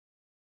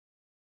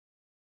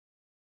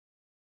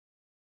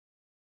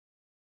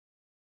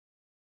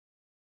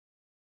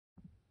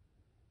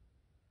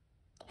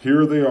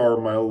Here they are,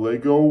 my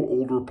Lego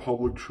Old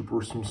Republic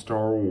troopers from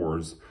Star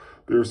Wars.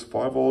 There's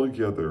 5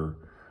 altogether.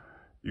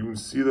 You can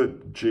see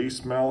that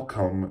Jace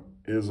Malcolm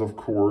is, of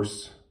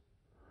course,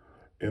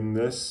 in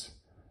this.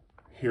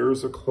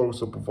 Here's a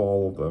close-up of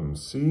all of them.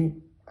 See?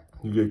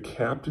 You get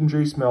Captain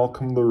Jace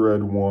Malcolm, the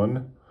red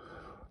one.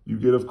 You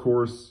get, of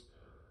course,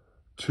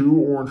 2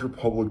 Orange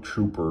Republic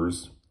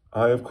troopers.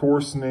 I, of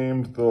course,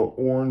 named the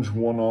orange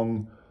one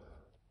on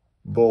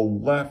the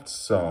left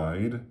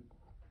side.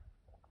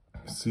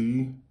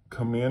 See?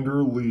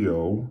 Commander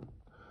Leo.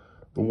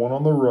 The one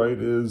on the right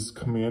is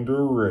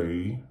Commander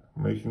Ray,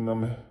 making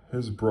them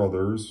his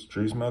brothers.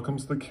 Jace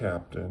Malcolm's the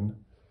captain.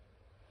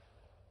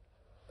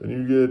 Then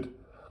you get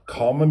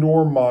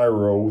Commodore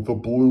Myro, the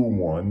blue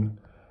one,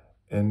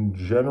 and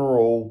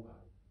General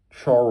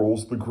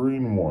Charles, the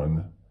green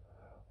one.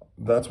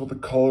 That's what the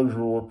colors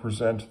will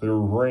represent, their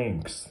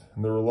ranks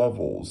and their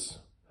levels.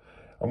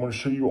 I'm going to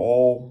show you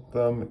all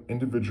them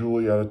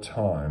individually at a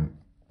time.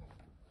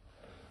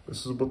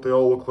 This is what they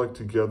all look like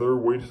together.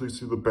 Wait until you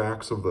see the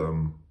backs of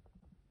them.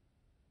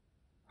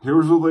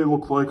 Here's what they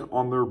look like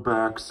on their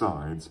back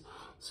sides.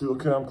 See,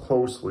 look at them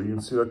closely. You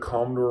can see that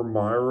Commodore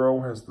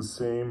Myro has the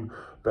same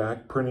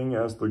back printing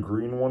as the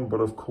green one, but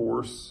of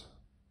course,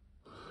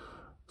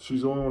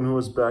 she's the only one who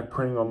has back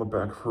printing on the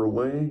back of her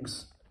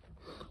legs.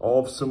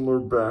 All have similar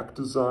back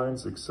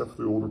designs, except for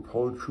the Old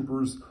Republic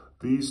troopers.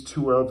 These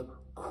 2 have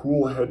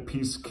cool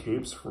headpiece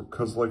capes,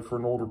 because like for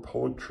an Old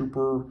Republic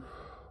trooper,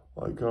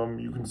 like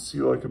you can see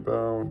like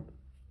about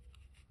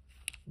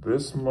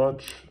this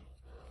much.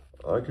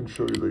 I can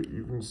show you that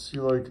you can see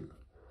like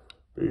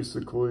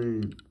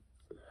basically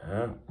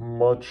that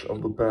much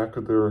of the back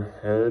of their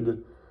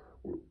head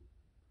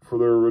for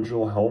their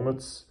original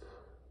helmets.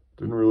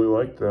 Didn't really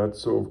like that,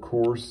 so of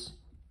course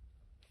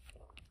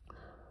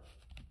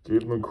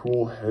gave them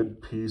cool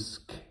headpiece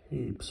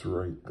capes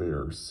right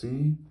there.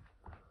 See?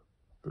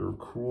 They're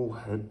cool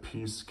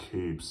headpiece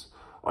capes.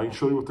 I can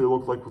show you what they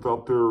look like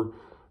without their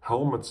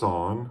helmets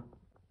on.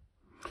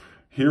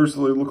 Here's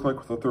what they look like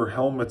without their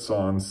helmets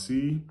on.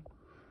 See?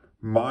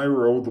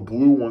 Myro, the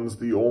blue one's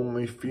the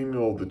only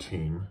female of the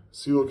team.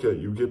 See, look at,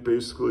 you get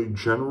basically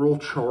General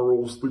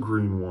Charles, the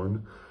green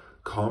one,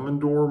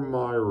 Commodore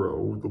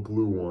Myro, the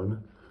blue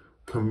one,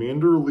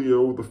 Commander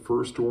Leo, the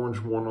first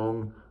orange one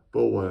on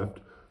the left,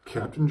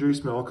 Captain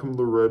Jace Malcolm,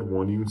 the red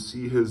one. You can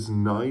see his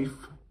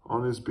knife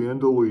on his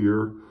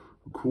bandolier,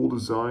 cool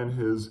design,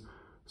 his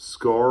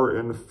scar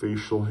and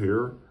facial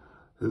hair.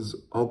 His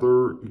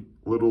other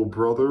little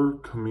brother,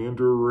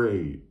 Commander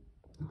Ray.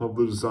 Love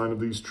the design of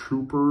these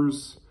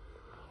troopers.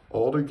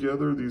 All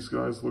together, these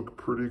guys look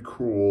pretty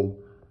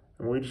cool.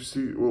 And wait to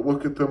see, well,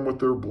 look at them with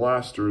their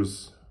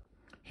blasters.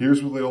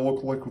 Here's what they all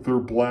look like with their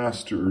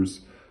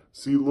blasters.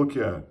 See, look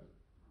at.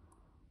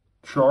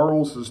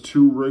 Charles has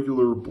 2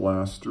 regular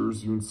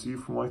blasters. You can see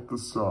from like the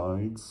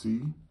side,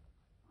 see?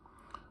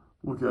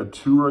 Look at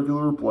 2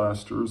 regular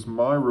blasters.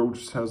 Myro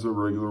just has a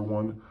regular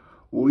one.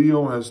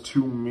 Leo has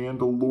 2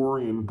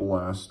 Mandalorian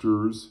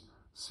blasters.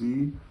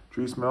 See?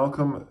 Jace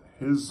Malcolm,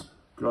 his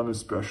gun is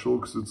special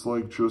because it's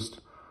like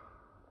just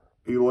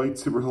a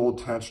lightsaber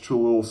hilt attached to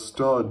a little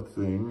stud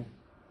thing.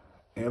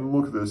 And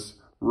look at this.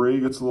 Ray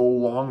gets a little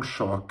long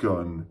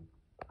shotgun.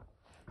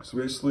 So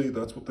basically,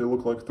 that's what they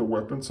look like with their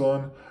weapons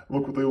on.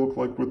 Look what they look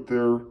like with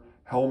their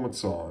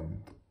helmets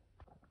on.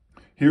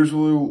 Here's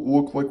what they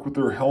look like with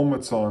their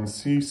helmets on.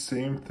 See,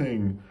 same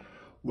thing.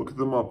 Look at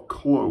them up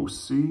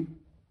close, see?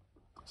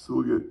 So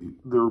look at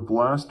their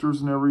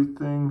blasters and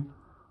everything.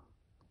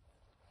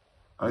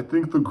 I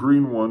think the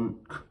green one,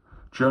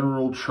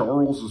 General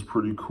Charles, is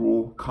pretty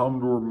cool.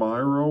 Commodore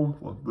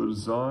Myro, love the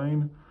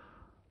design.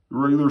 The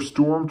regular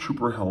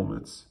Stormtrooper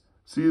helmets.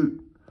 See,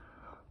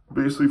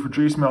 basically for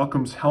Jace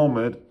Malcolm's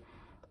helmet,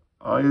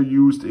 I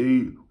used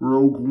a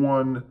Rogue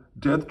One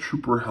Death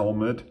Trooper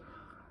helmet.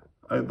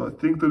 I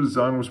think the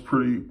design was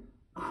pretty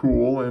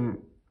cool and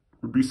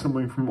would be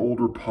something from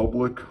Old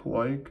Republic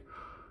like.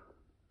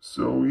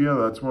 So yeah,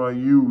 that's what I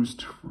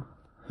used for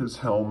his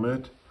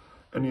helmet.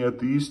 And yet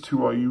these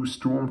 2 I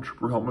used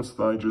Stormtrooper helmets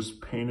that I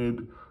just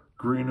painted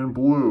green and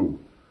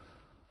blue.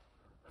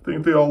 I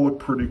think they all look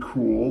pretty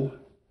cool.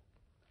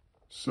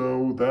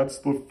 So that's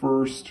the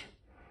first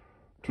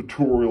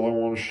tutorial I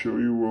want to show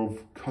you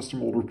of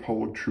custom Old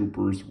Republic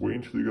troopers. Wait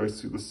until you guys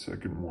see the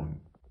second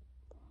one.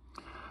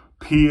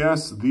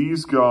 P.S.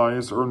 These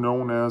guys are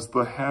known as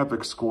the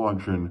Havoc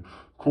Squadron.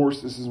 Of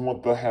course, this isn't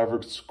what the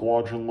Havoc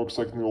Squadron looks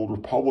like in the Old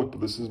Republic,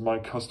 but this is my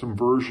custom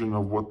version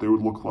of what they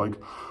would look like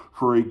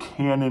for a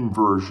canon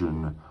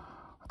version.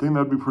 I think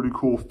that'd be pretty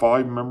cool.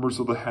 5 members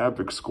of the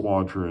Havoc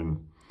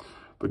Squadron.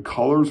 The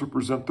colors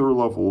represent their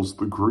levels.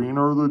 The green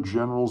are the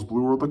generals,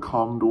 blue are the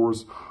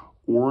commodores,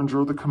 orange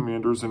are the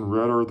commanders, and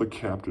red are the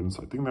captains.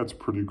 I think that's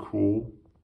pretty cool.